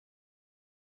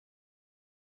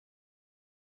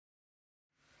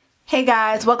Hey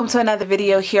guys, welcome to another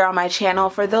video here on my channel.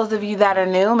 For those of you that are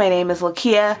new, my name is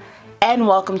Lakia and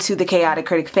welcome to the Chaotic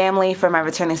Critic family. For my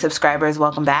returning subscribers,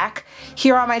 welcome back.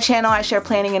 Here on my channel I share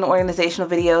planning and organizational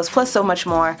videos plus so much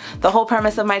more. The whole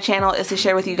premise of my channel is to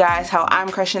share with you guys how I'm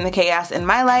crushing the chaos in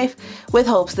my life with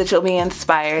hopes that you'll be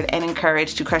inspired and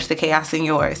encouraged to crush the chaos in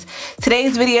yours.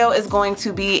 Today's video is going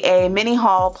to be a mini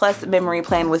haul plus memory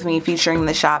plan with me featuring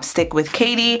the shop Stick with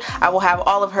Catie. I will have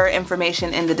all of her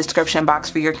information in the description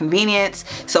box for your convenience.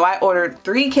 So I ordered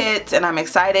 3 kits and I'm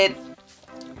excited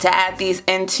to add these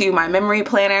into my memory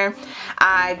planner.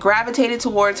 I gravitated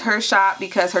towards her shop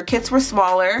because her kits were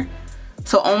smaller,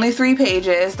 so only 3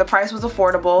 pages. The price was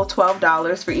affordable,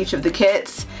 $12 for each of the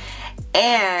kits,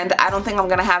 and I don't think I'm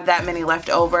gonna have that many left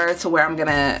over to where I'm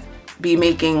gonna be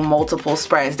making multiple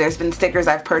spreads. There's been stickers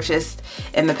I've purchased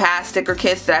in the past, sticker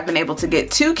kits that I've been able to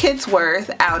get 2 kits worth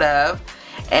out of,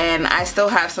 and I still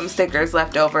have some stickers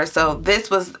left over, so this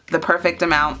was the perfect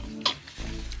amount.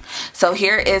 So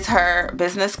here is her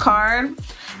business card,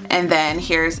 and then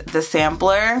here's the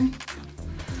sampler.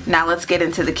 Now let's get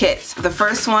into the kits. The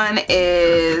first one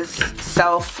is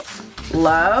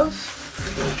self-love.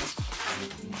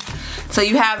 So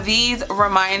you have these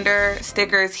reminder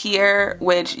stickers here,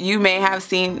 which you may have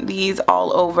seen these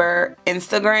all over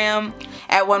Instagram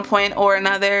at one point or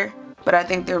another, but I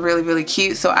think they're really, really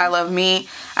cute. So I love me.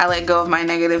 I let go of my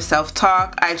negative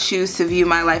self-talk. I choose to view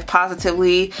my life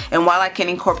positively. And while I can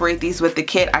incorporate these with the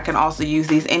kit, I can also use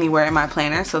these anywhere in my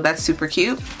planner. So that's super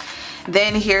cute.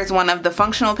 Then here's one of the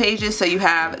functional pages. So you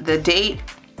have the date,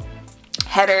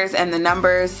 headers, and the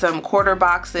numbers, some quarter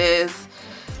boxes,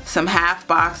 some half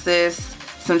boxes,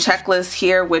 some checklists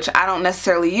here, which I don't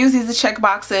necessarily use these as check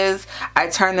boxes. I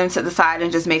turn them to the side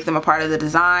and just make them a part of the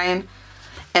design.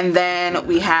 And then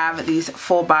we have these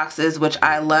full boxes, which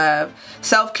I love.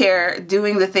 Self-care,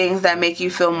 doing the things that make you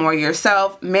feel more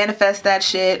yourself. Manifest that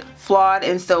shit. Flawed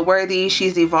and still worthy.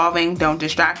 She's evolving. Don't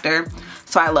distract her.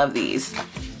 So I love these.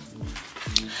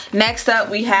 Next up,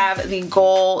 we have the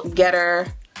Goal Getter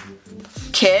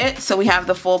kit. So we have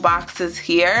the full boxes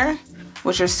here,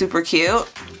 which are super cute.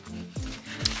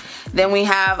 Then we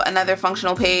have another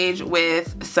functional page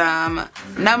with some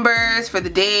numbers for the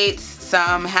dates,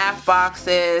 some half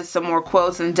boxes, some more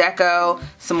quotes and deco,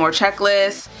 some more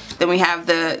checklists. Then we have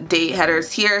the date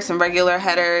headers here, some regular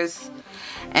headers,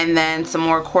 and then some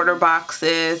more quarter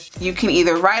boxes. You can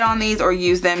either write on these or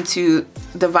use them to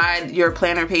divide your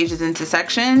planner pages into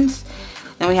sections.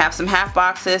 Then we have some half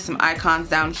boxes, some icons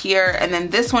down here, and then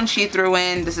this one she threw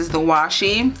in, this is the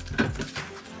washi.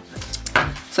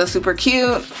 So super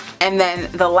cute. And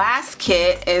then the last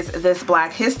kit is this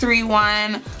Black History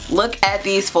one. Look at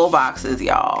these full boxes,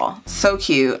 y'all. So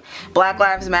cute. Black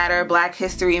Lives Matter, Black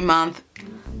History Month,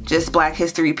 just Black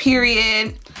History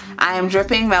period. I am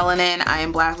dripping melanin. I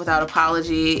am black without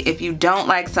apology. If you don't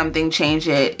like something, change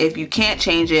it. If you can't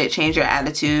change it, change your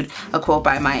attitude. A quote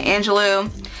by Maya Angelou.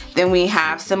 Then we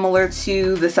have, similar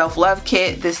to the self-love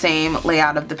kit, the same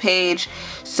layout of the page.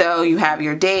 So you have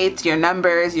your dates, your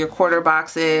numbers, your quarter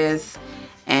boxes,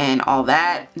 and all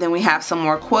that. Then we have some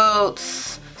more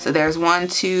quotes. So there's 1,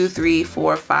 2, 3,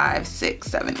 4, 5, 6,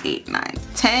 7, 8, 9,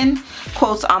 10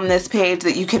 quotes on this page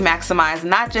that you can maximize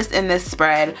not just in this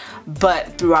spread,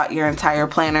 but throughout your entire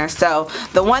planner. So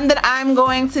the one that I'm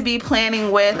going to be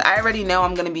planning with, I already know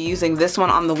I'm going to be using this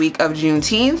one on the week of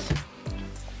Juneteenth,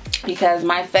 because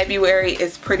my February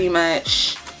is pretty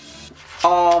much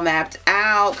all mapped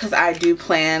out because I do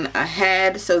plan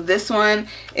ahead. So this one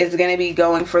is going to be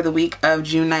going for the week of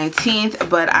June 19th,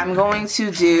 but I'm going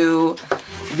to do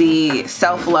the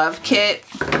self-love kit.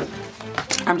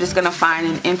 I'm just going to find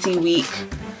an empty week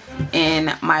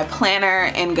in my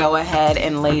planner and go ahead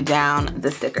and lay down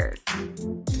the stickers.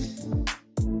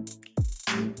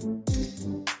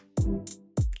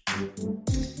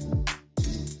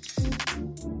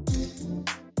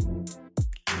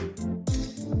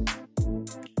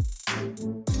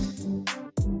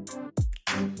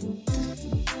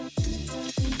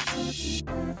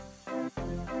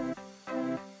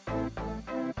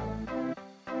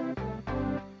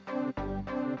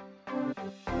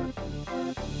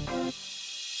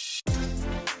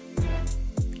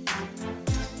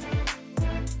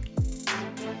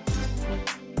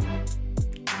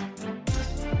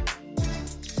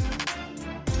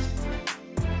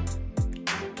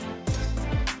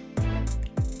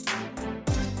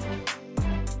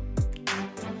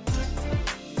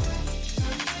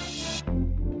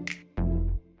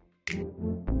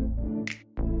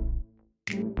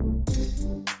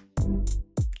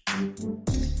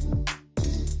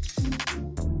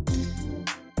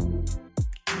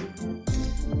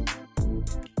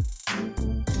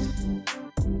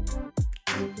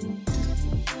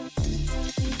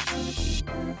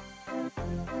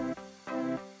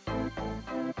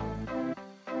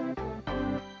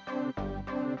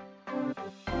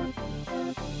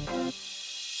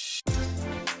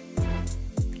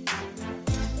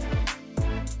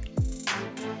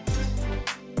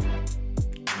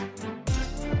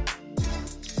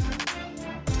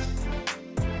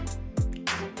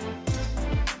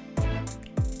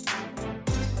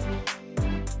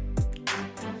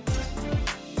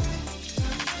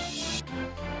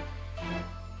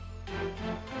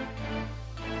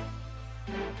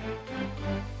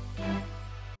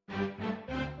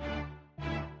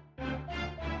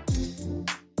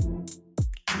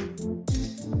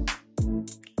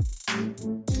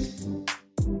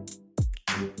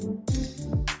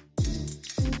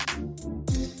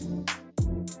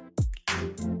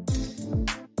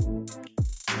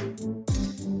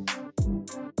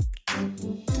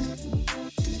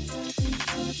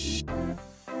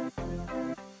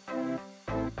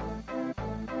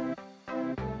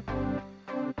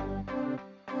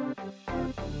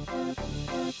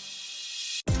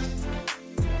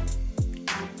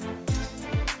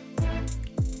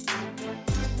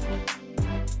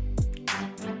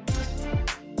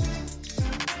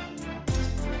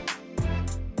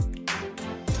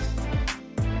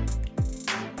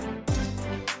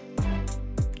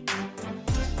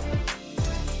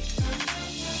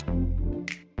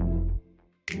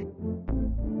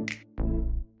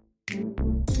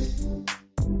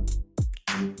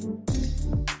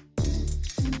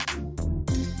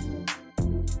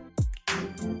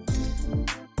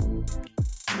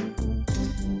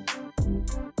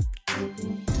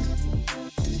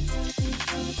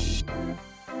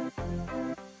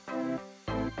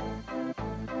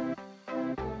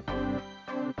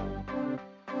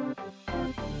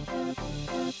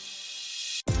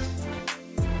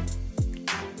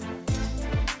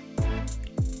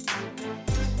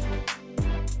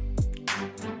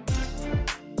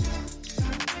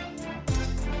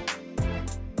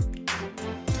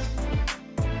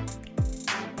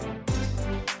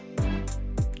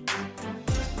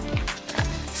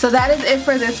 So that is it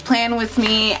for this plan with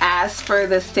me. As for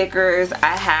the stickers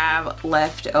I have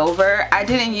left over, I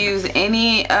didn't use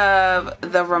any of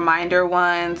the reminder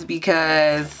ones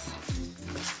because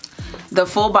the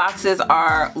full boxes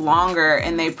are longer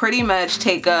and they pretty much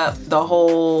take up the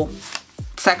whole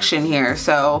section here.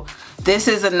 So this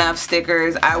is enough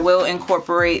stickers. I will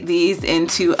incorporate these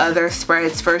into other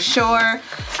spreads for sure.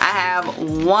 I have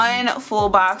one full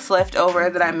box left over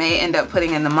that I may end up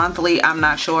putting in the monthly, I'm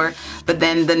not sure. But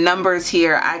then the numbers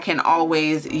here I can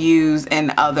always use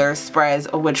in other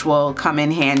spreads, which will come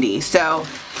in handy. So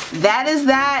that is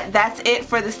that. That's it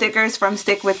for the stickers from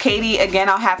Stick with Catie. Again,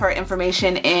 I'll have her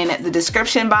information in the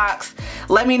description box.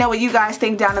 Let me know what you guys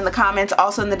think down in the comments.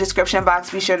 Also in the description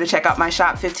box, be sure to check out my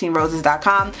shop,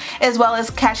 15roses.com, as well as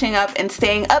catching up and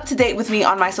staying up to date with me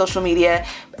on my social media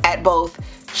at both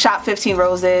Shop 15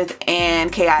 Roses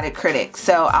and Chaotic Critic.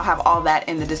 So I'll have all that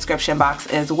in the description box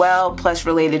as well, plus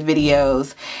related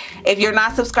videos. If you're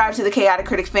not subscribed to the Chaotic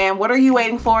Critic fam, what are you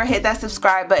waiting for? Hit that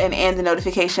subscribe button and the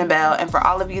notification bell. And for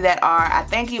all of you that are, I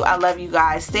thank you. I love you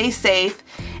guys. Stay safe,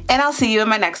 and I'll see you in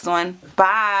my next one.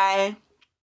 Bye.